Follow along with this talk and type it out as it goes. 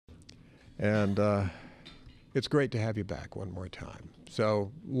And it's great to have you back one more time.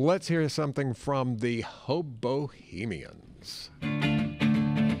 So let's hear something from the Hobohemians.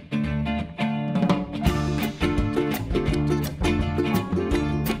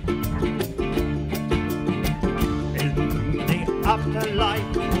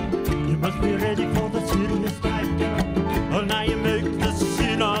 Afterlife, you must be ready for the serious fight. Oh, now you make the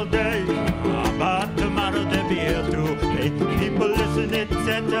scene all day, but tomorrow they'll be here to pay. People listen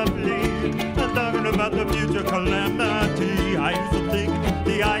attentively, talking about the future calamity. I used to think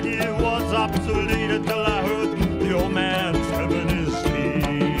the idea was obsolete until I heard the old man trimming his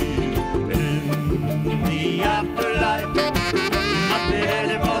teeth. In the afterlife, you must be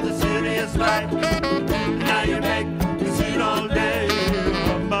ready for the serious fight. Now you make all day,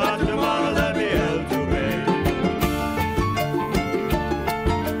 but tomorrow they'll be held to pay.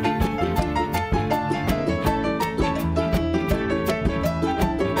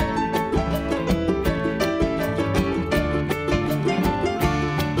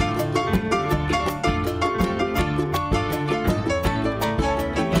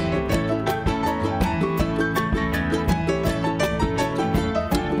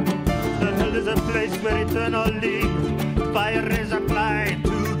 The hell is a place where eternally fire is applied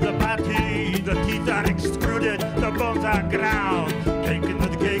to the body, the teeth are extruded, the bones are ground, taken to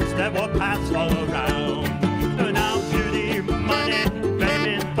the cakes that will pass all around. Now beauty, money,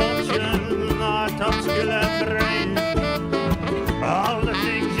 fame, and fortune, art, top skill, and brain, all the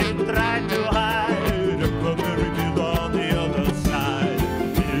things you try to hide, will be revealed on the other side.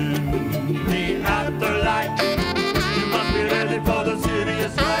 In the afterlife, you must be ready for the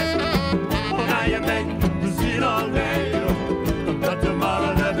serious fight. Oh, now you make the scene all day, but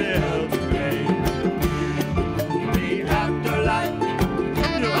tomorrow they'll be held to pay. The afterlife,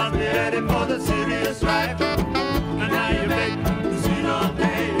 you must be ready for the serious fight. And now you make the scene all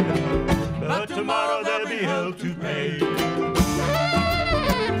day, but tomorrow they'll be held to pay.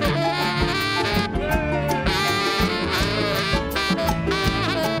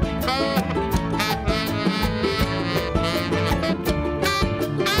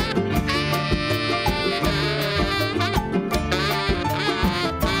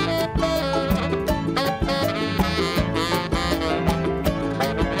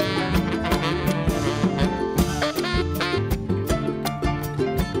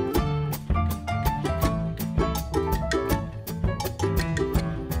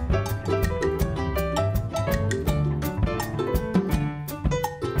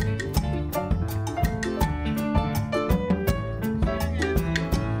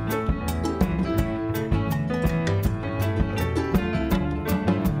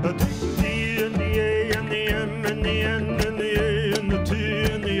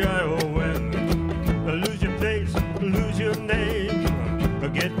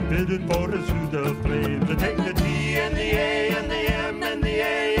 Get fitted for the suit of flames. Take the T and the A and the M and the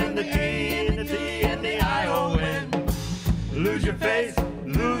A and the T and the T and the I-O-N. Lose your face,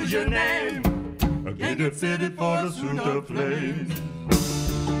 lose your name. Get it fitted for the suit of flames.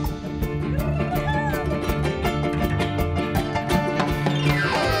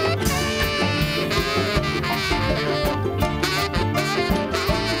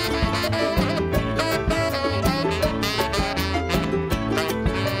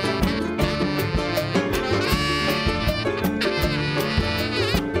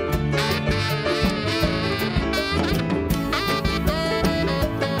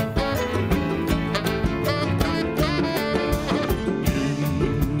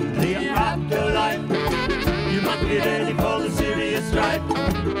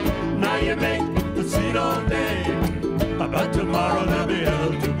 Now you make the scene all day, but tomorrow they'll be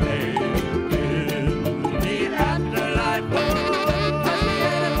held to pay. In the afterlife,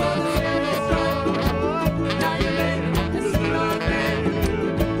 now you make the scene all day,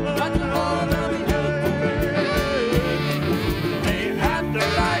 but tomorrow they'll be held to pay. The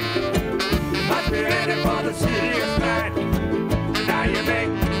afterlife, you must be ready for the serious night. Now you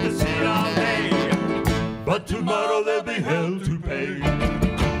make the scene all day, but tomorrow they'll be held to pay.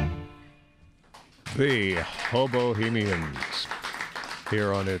 The Hobohemians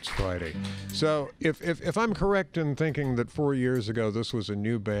here on It's Friday. So if I'm correct in thinking that 4 years ago this was a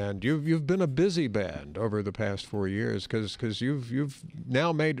new band, you've been a busy band over the past 4 years because you've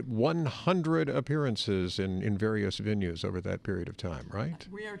now made 100 appearances in various venues over that period of time, right?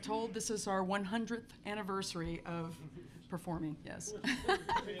 We are told this is our 100th anniversary of performing, yes.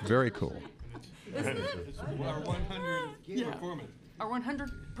 Very cool. Isn't it? It's our 100th performance. Our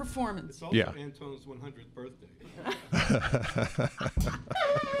 100th performance. It's also Anton's 100th birthday.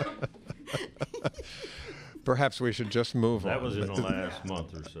 Perhaps we should just move That on. was in the last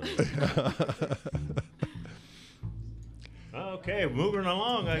month or so. Okay, moving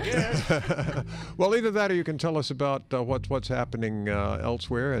along, I guess. Well, either that or you can tell us about what's happening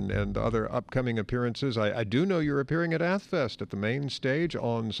elsewhere and other upcoming appearances. I do know you're appearing at Athfest at the main stage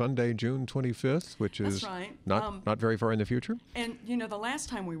on Sunday, June 25th, which is That's right. not very far in the future. And, the last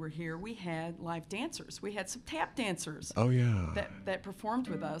time we were here, we had live dancers. We had some tap dancers. Oh, yeah. That performed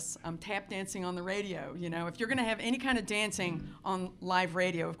with us, tap dancing on the radio. If you're going to have any kind of dancing on live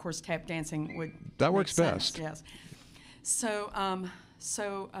radio, of course, tap dancing would That make works sense, best. Yes.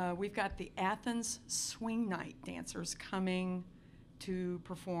 So, we've got the Athens Swing Night dancers coming to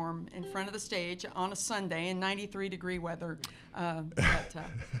perform in front of the stage on a Sunday in 93-degree weather. But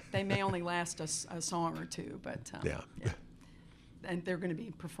they may only last a song or two, but Yeah. and they're going to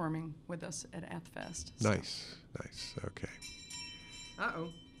be performing with us at Athfest. So. Nice. Okay. Uh-oh.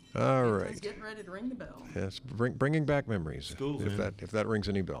 All Anton's right. getting ready to ring the bell. Yes, bringing back memories. School's if in. that rings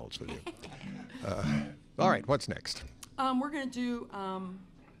any bells with you. All right, what's next? We're going to do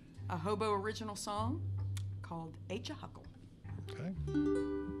a hobo original song called Ain't Ya Huckle. Okay.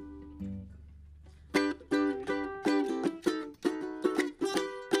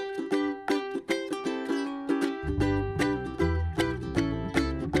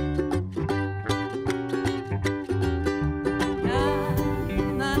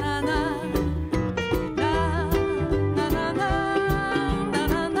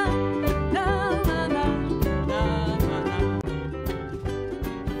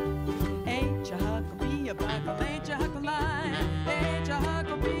 Ain't ya huckle be a buckle, ain't ya huckle lie, ain't ya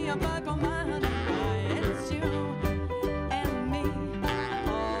huckle be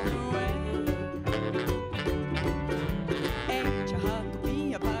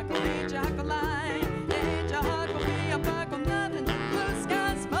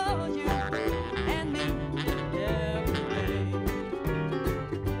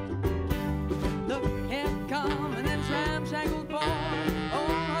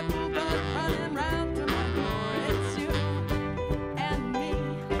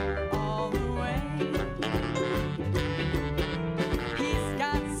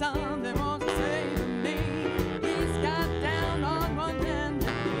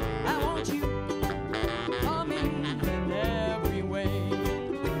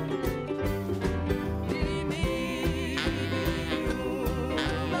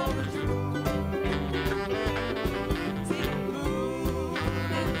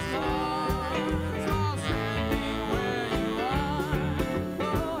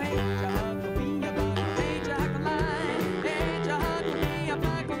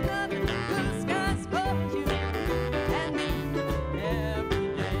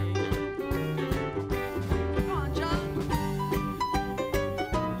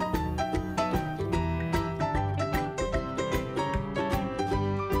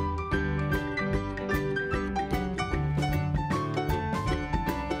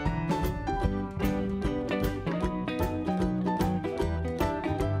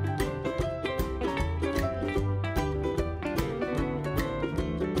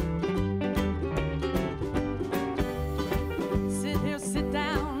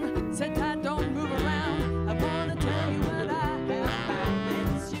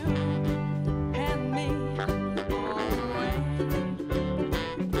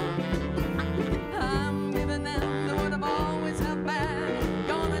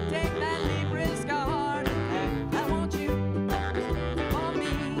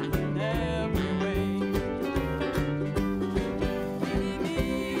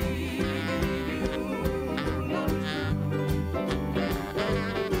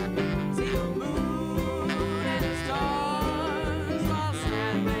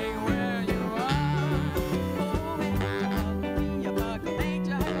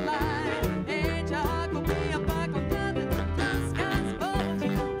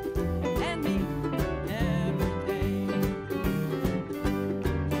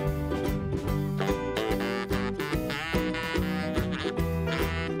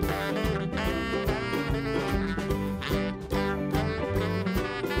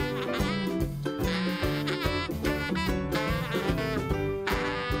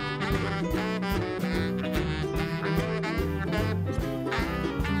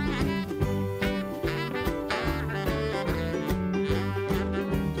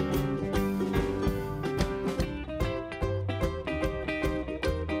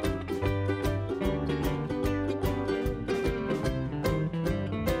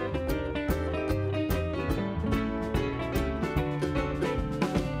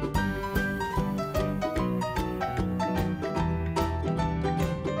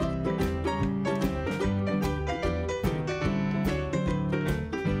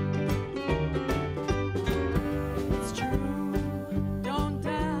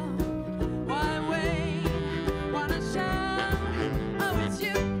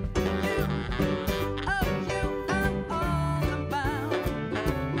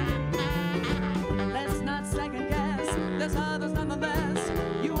there's others nonetheless.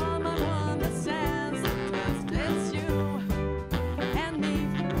 You are my one that stands the test. It's you and me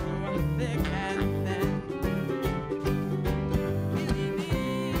through thick and thin. Believe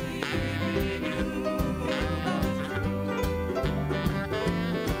me, you know it's true.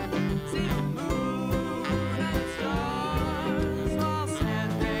 See the moon and stars all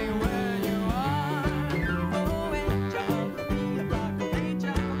standing where you are. Oh, ain't your hug me a buckle, ain't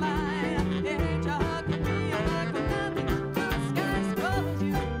your line, ain't your hug me a buckle, nothing. The sky covers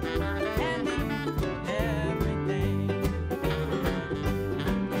you and me, everything.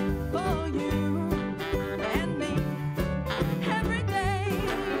 For you and me, every day.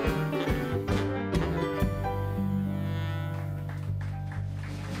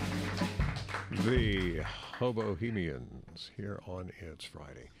 The Hobohemians here on It's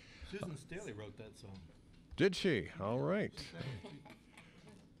Friday. Susan Staley wrote that song. Did she? All right.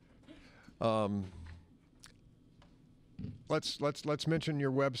 Let's mention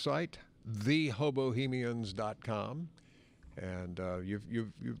your website, thehobohemians.com, and you've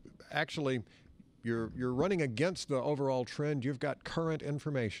actually you're running against the overall trend. You've got current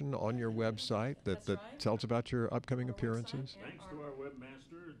information on your website that right. tells about your upcoming Our appearances. website and Thanks to our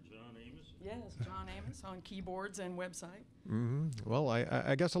webmaster, John Amos. Yes, John Amos on keyboards and website. Well,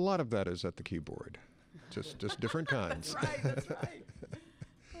 I guess a lot of that is at the keyboard, just different kinds. That's right.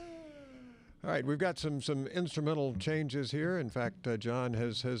 All right, we've got some instrumental changes here. In fact, John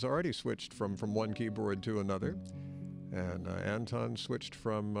has already switched from one keyboard to another, and Anton switched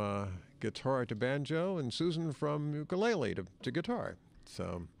from guitar to banjo, and Susan from ukulele to guitar.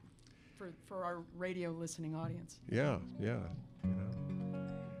 So, For our radio listening audience. yeah. You know.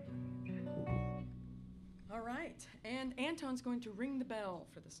 All right, and Anton's going to ring the bell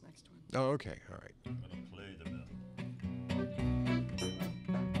for this next one. Oh, okay. All right. I'm gonna play the bell.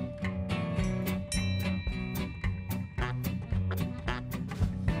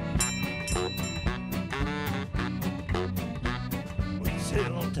 We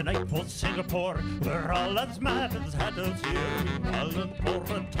sail tonight for Singapore, where all that's matters had us here. We wasn't for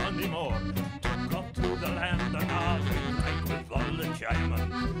a ton more. Took off to the land of Nod. We drank with all the Chinamen.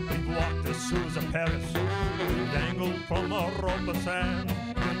 We walked the Suez of Paris. We dangled from a rope of sand.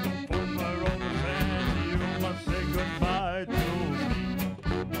 Dangled from a rope of sand. You must say goodbye to me.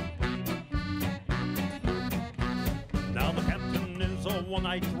 Now the captain is a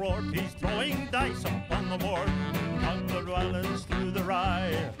one-eyed dwarf. He's throwing dice upon the board. On the islands through the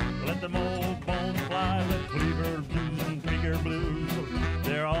rye, let them old bones fly. The Cleaver blues and bigger blues,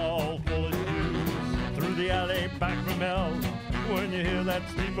 they're all full of blues. Through the alley back from Hell, when you hear that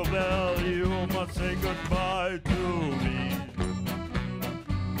steeple bell, you must say goodbye to me.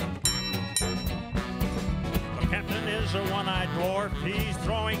 The captain is a one-eyed dwarf. He's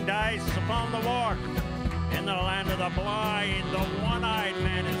throwing dice upon the wharf. In the land of the blind, the one-eyed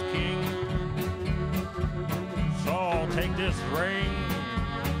man is king. So take this ring.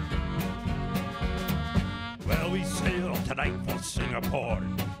 Well, we sail tonight for Singapore.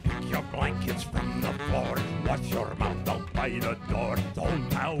 Pick your blankets from the floor. Wash your mouth out by the door. The whole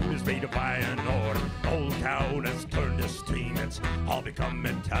town is made of iron ore. The whole town has turned to steam. It's all become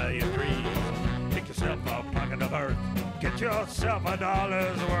Italian dreams. Pick yourself a pocket of earth. Get yourself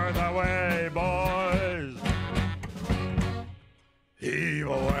 $1 worth away, boys. Heave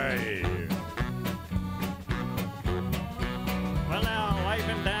away. Well, now,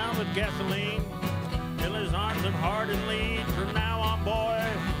 wiping down with gasoline till his arms are hard and lean. From now on, boy,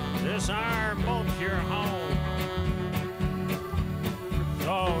 this iron boat's your home.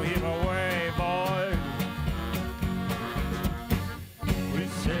 So heave away, boy. We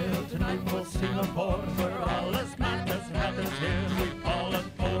sail tonight for Singapore, where all this matters happens here. We fallen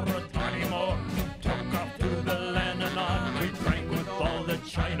for a tiny more. Took off to the land of Nod. We drank with all the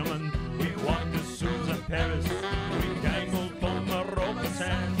Chinamen. We walked the Suez of Paris. We dangled from a rope of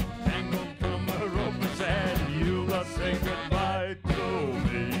sand. Dangled from a rope of sand. You must say goodbye to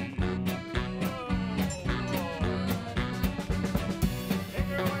me. Take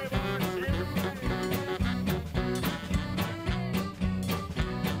it away,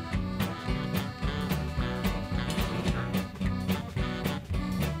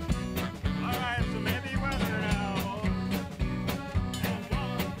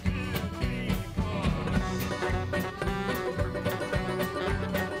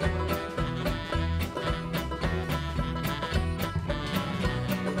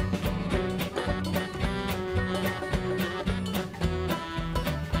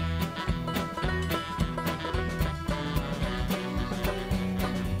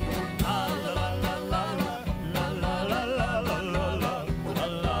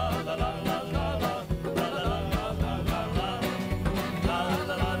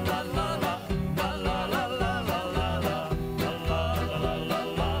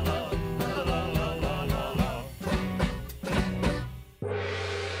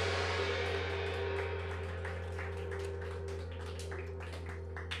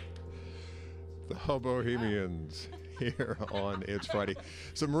 The Hobohemians here on It's Friday.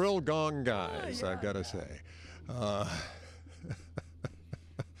 Some real gong guys, I've got to say.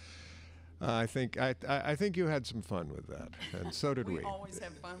 I think you had some fun with that, and so did we. We always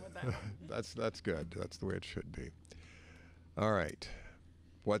have fun with that. That's good. That's the way it should be. All right,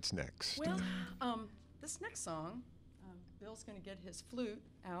 what's next? Well, this next song, Bill's going to get his flute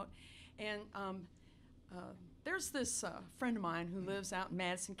out, and there's this friend of mine who lives out in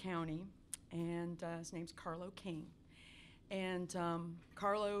Madison County, and his name's Carlo King. And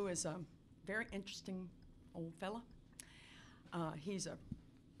Carlo is a very interesting old fella. He's a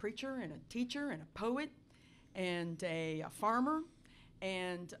preacher and a teacher and a poet and a farmer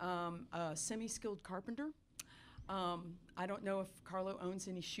and a semi-skilled carpenter. I don't know if Carlo owns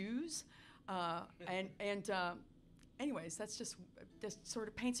any shoes. Anyways, that's just sort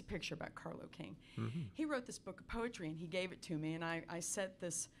of paints a picture about Carlo King. Mm-hmm. He wrote this book of poetry, and he gave it to me, and I set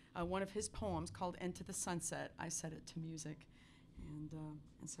this, one of his poems called Into the Sunset, I set it to music. And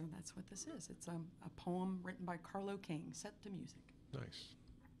so that's what this is. It's a poem written by Carlo King, set to music. Nice.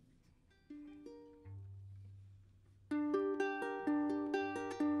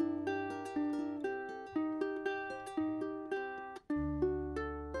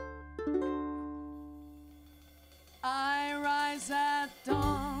 I rise at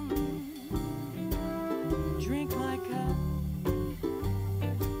dawn, drink my cup,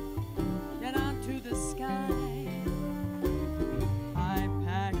 get out to the sky. I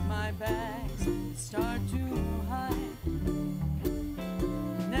pack my bags, start to hide,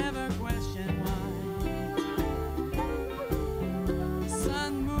 never question why.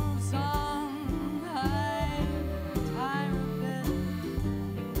 Sun moves on, I tire of bed,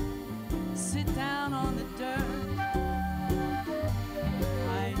 sit down on the dirt.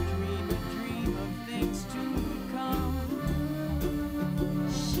 I dream a dream of things to come,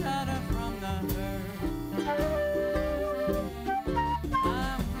 shudder from the hurt.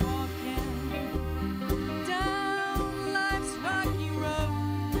 I'm walking down life's rocky road,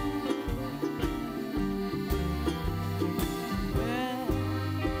 where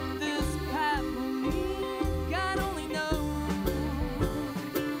this path will lead, God only knows.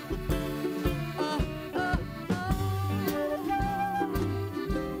 Oh, oh,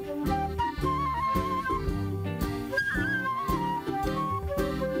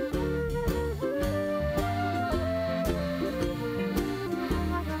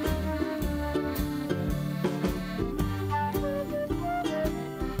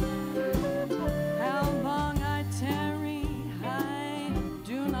 how long I tarry, I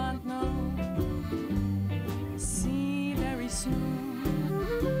do not know. See very soon.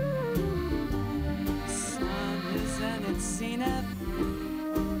 Sun is in its zenith.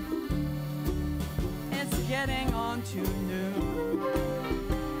 It's getting on to noon.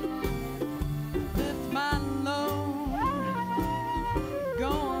 Lift my load, go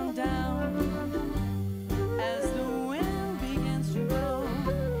on down as the wind begins to blow.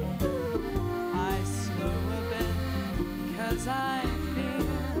 I slow a bit 'cause I fear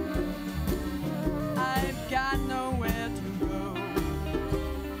I've got nowhere to go.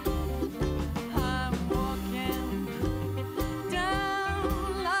 I'm walking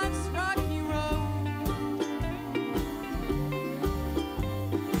down life's rocky road,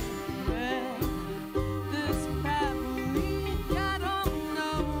 where this path will lead, God only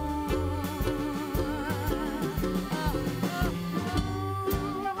knows.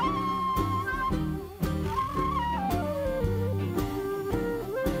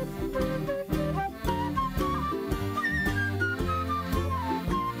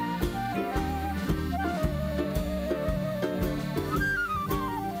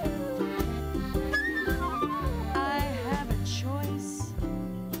 I have a choice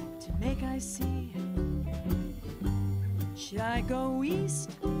to make, I see. Should I go east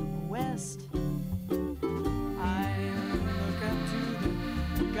or west? I look up to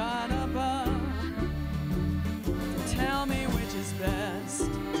the God above to tell me which is best.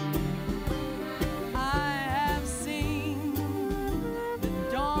 I have seen the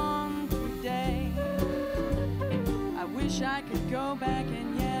dawn today. I wish I could go back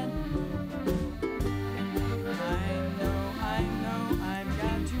and yet I know I've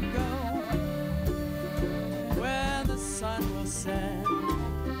got to go where the sun will set.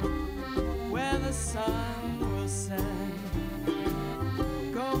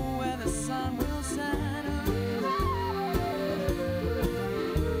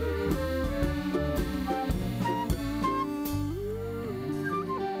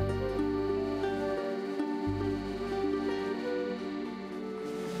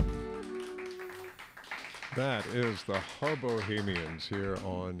 That is the Hobohemians here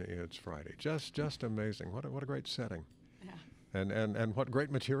on It's Friday. Just amazing. What a great setting. Yeah. And what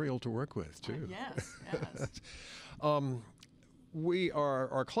great material to work with, too. Yes. We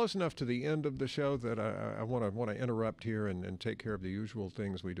are close enough to the end of the show that I want to interrupt here and take care of the usual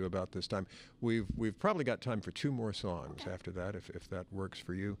things we do about this time. We've probably got time for 2 more songs after that, if that works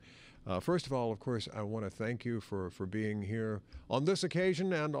for you. First of all, of course, I want to thank you for being here on this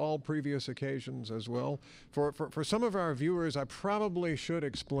occasion and all previous occasions as well. For some of our viewers, I probably should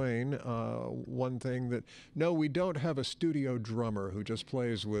explain one thing, that no, we don't have a studio drummer who just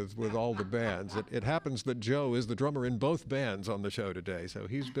plays with all the bands. It happens that Joe is the drummer in both bands on the show today, so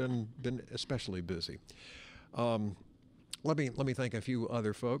he's been especially busy. Let me thank a few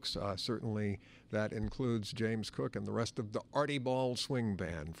other folks. Certainly that includes James Cook and the rest of the Artie Ball Swing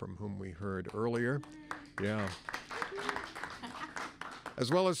Band, from whom we heard earlier. Yeah.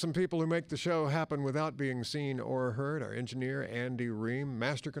 As well as some people who make the show happen without being seen or heard. Our engineer, Andy Ream.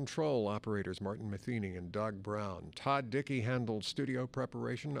 Master control operators, Martin Matheny and Doug Brown. Todd Dickey handled studio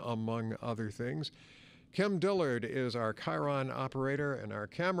preparation, among other things. Kim Dillard is our Chiron operator, and our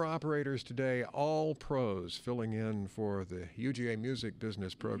camera operators today, all pros, filling in for the UGA Music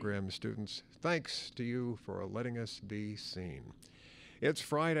Business Program students. Thanks to you for letting us be seen. It's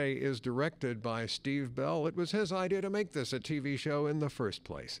Friday is directed by Steve Bell. It was his idea to make this a TV show in the first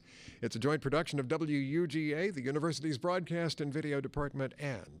place. It's a joint production of WUGA, the university's broadcast and video department,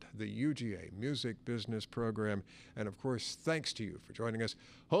 and the UGA Music Business Program. And of course, thanks to you for joining us.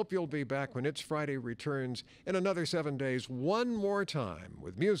 Hope you'll be back when It's Friday returns in another 7 days, one more time,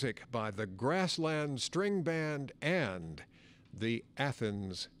 with music by the Grassland String Band and the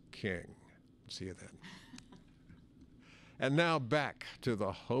Athens King. See you then. And now back to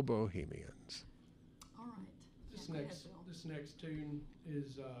the Hobohemians. All right. This Yeah, go ahead, next Bill. this next tune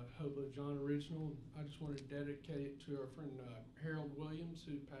is Hobo John original. I just want to dedicate it to our friend Harold Williams,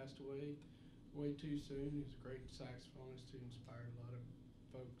 who passed away way too soon. He was a great saxophonist who inspired a lot of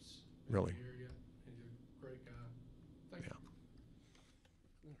folks in Really? the area. He's a great guy. Thank you. All right.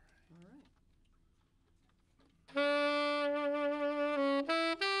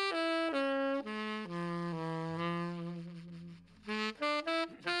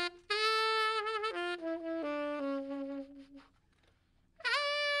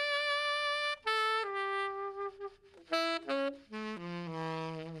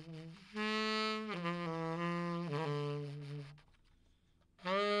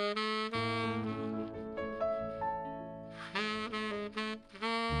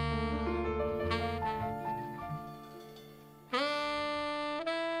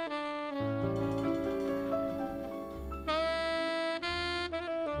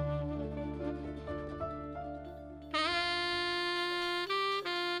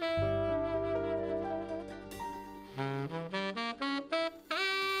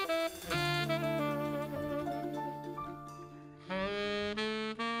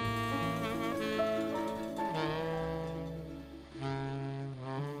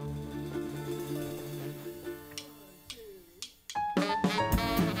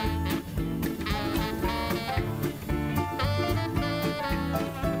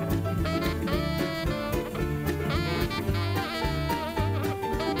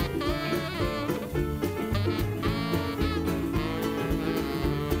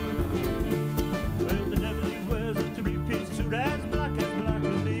 Well, the devil he wears a three-piece suit as black as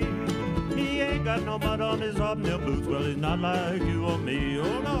me. He ain't got no mud on his hobnail boots. Well, he's not like you or me.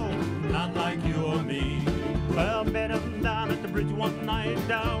 Oh no, not like you or me. Well, met him down at the bridge one night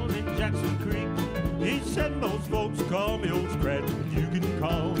down in Jackson Creek. He said most folks call me Old Scratch, but you can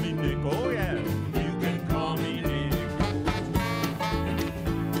call me Nick. Oh yeah, you can call me Nick.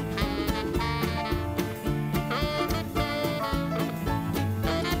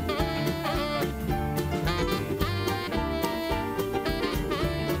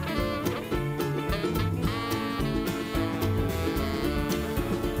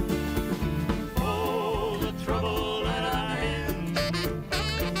 Oh, the trouble that I'm in,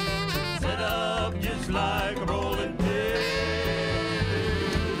 set up just like a rolling pin.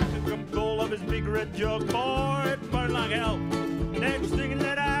 Took a bowl of his big red jug, boy, it burned like hell. Next thing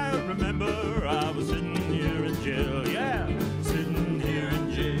that I remember, I was sitting here in jail, yeah, sitting here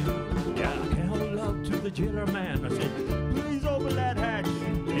in jail. Yeah, I held up to the jailer man, I said, please open that hatch.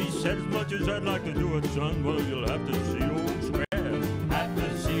 He said, as much as I'd like to do it, son, well, you'll have to see old Scratch, have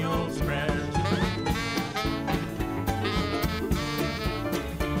to see old Scratch.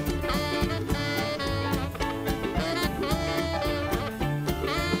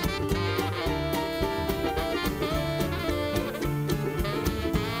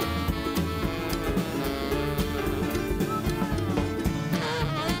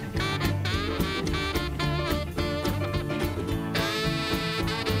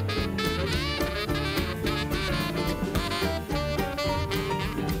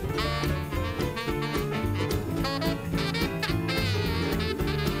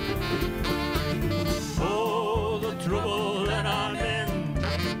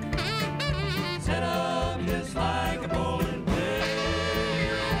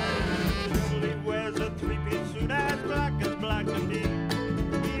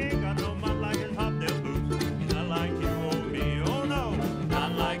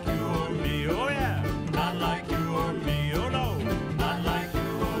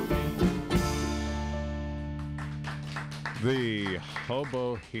 The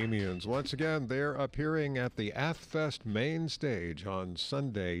Hobohemians. Once again, they're appearing at the Athfest main stage on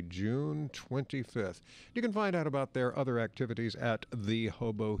Sunday, June 25th. You can find out about their other activities at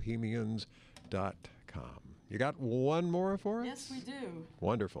thehobohemians.com. You got one more for us? Yes, we do.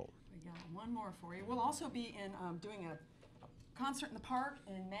 Wonderful. We got one more for you. We'll also be in doing a concert in the park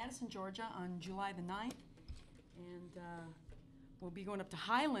in Madison, Georgia on July the 9th. And we'll be going up to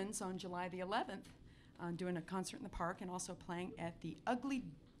Highlands on July the 11th, doing a concert in the park and also playing at the Ugly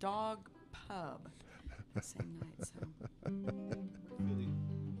Dog Pub the same night. So,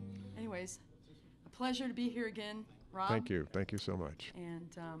 anyways, a pleasure to be here again, Rob. Thank you. Thank you so much.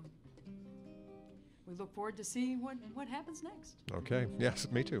 And we look forward to see what happens next. Okay. Yes,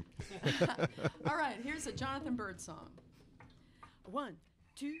 me too. All right, here's a Jonathan Bird song. 1,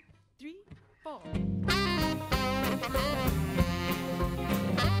 2, 3, 4.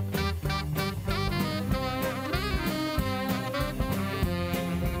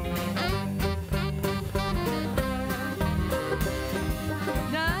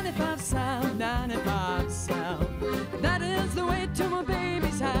 Sound, 95 sound. That is the way to my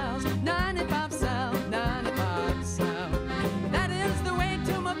baby's house. 95 sound, 95 sound. That is the way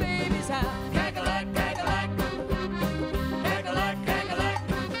to my baby's house. Cackalack, cackalack. Cackalack, cackalack.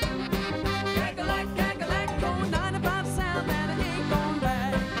 Cackalack, cackalack. Go 95 sound and I ain't going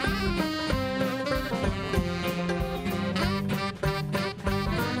back.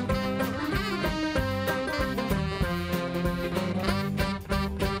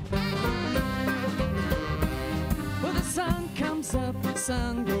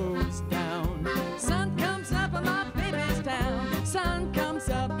 Sun goes down. Sun comes up and my baby's down. Sun comes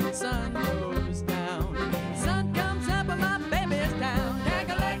up, sun goes down. Sun comes up and my baby's down.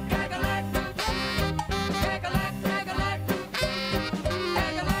 Cackalack, cackalack. Cackalack, cackalack.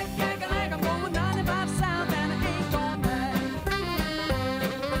 Cackalack, cackalack. I'm going 95 sound and I ain't going back.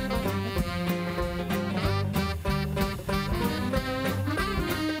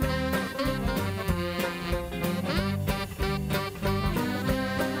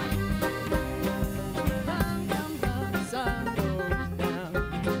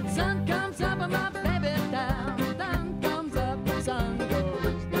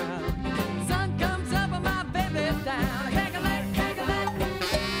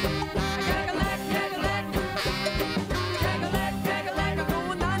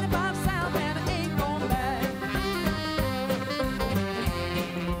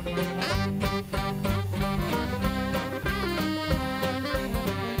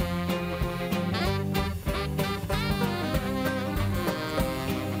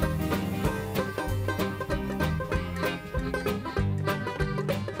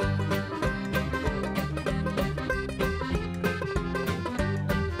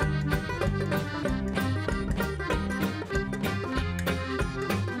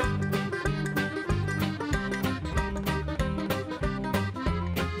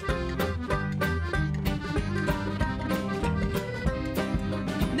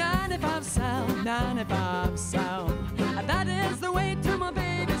 Sound 95